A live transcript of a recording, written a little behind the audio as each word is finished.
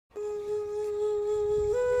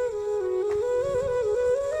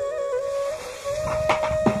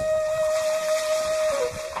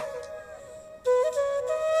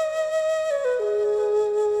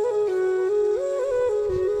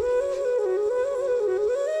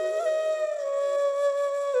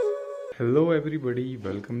Hello everybody,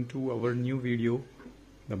 welcome to our new video.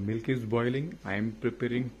 The milk is boiling. I am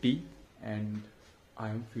preparing tea and I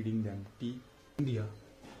am feeding them tea. India,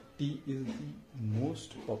 tea is the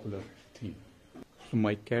most popular thing. So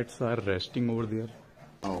my cats are resting over there.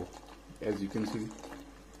 Now, as you can see,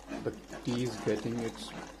 the tea is getting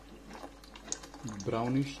its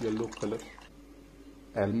brownish yellow color.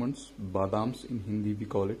 Almonds, badams in Hindi we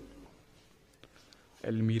call it.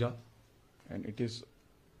 Almira, and it is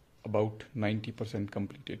about 90%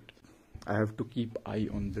 completed. I have to keep eye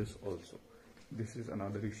on this also. This is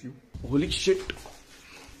another issue. Holy shit!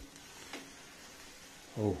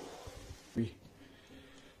 Oh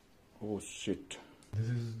shit. This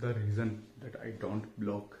is the reason that I don't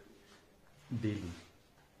vlog daily,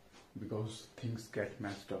 because things get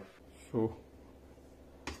messed up. So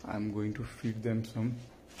I'm going to feed them some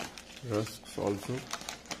rusks also.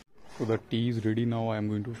 So the tea is ready now. I am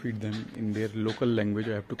going to feed them in their local language.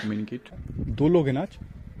 I have to communicate. दो लोग हैं ना आज?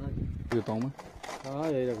 देता हूँ मैं.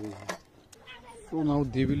 हाँ यही रख दीजिए. So now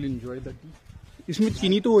they will enjoy the tea. इसमें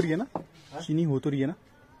चीनी तो हो रही है ना? चीनी हो तो रही है ना?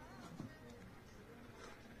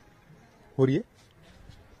 हो रही है?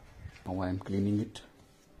 Now I am cleaning it,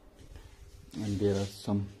 and there are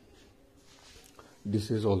some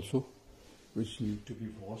dishes also which need to be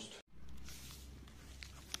washed.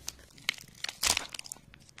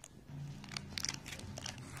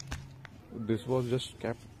 This was just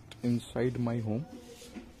kept inside my home.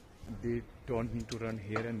 They don't need to run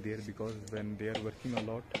here and there because when they are working a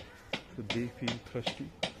lot, so they feel thirsty.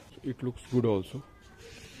 So it looks good also.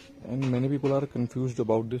 And many people are confused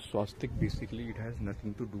about this swastika. Basically, it has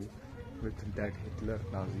nothing to do with that Hitler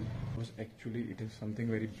Nazi. Because actually, it is something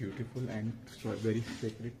very beautiful and very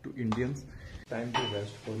sacred to Indians. Time to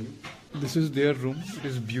rest for you. This is their room. It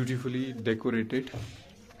is beautifully decorated.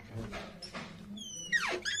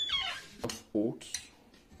 Oats,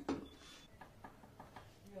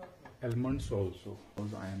 almonds also,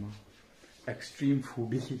 because I am a extreme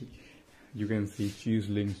foodie. You can see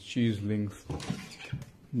cheeselings,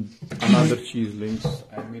 another cheeselings.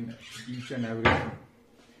 I mean each and everything.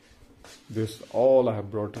 This all I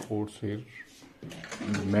have brought oats here.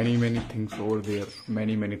 Many things over there.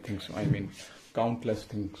 Many things. I mean countless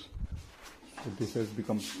things. So this has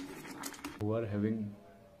become. Who are having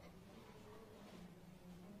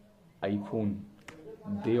iPhone,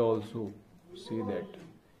 they also say that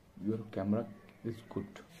your camera is good,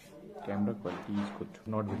 camera quality is good,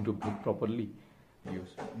 not going to book properly.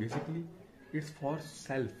 Basically, it's for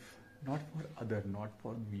self, not for other, not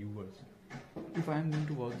for viewers. If I am going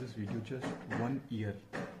to watch this video just 1 year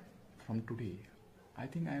from today, I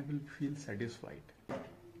think I will feel satisfied.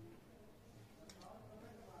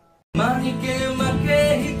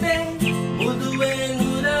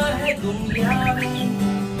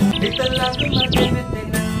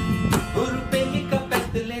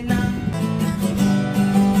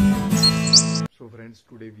 So friends,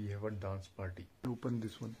 today we have a dance party. Open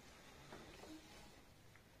this one.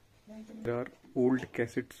 There are old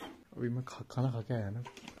cassettes. अभी मैं खाना खा के आया ना.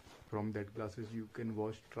 From that glasses you can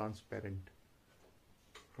watch transparent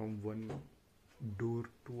from one door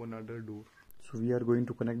to another door. So we are going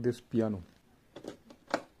to connect this piano.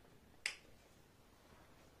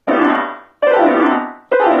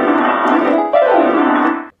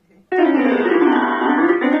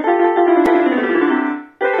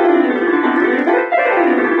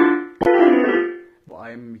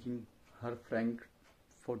 I am making her frank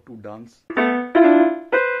for to dance.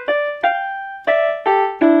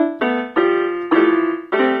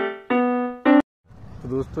 तो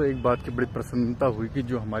दोस्तों एक बात की बड़ी प्रसन्नता हुई कि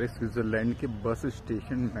जो हमारे स्विट्जरलैंड के बस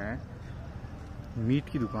स्टेशन में मीट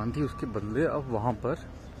की दुकान थी, उसके बदले अब वहाँ पर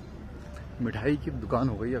मिठाई की दुकान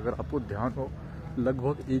हो गई. अगर आपको ध्यान हो,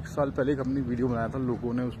 लगभग 1 साल पहले एक हमने वीडियो बनाया था,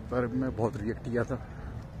 लोगों ने उस पर मैं बहुत रिएक्ट किया था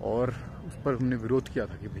और उस पर हमने विरोध किया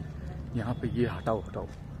था कि भाई यहाँ पे ये हटाओ.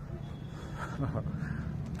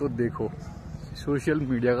 तो देखो, सोशल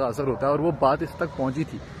मीडिया का असर होता है और वो बात इस तक पहुंची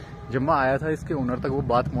थी. जब मैं आया था इसके ओनर तक वो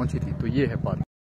बात पहुंची थी. तो ये है बात.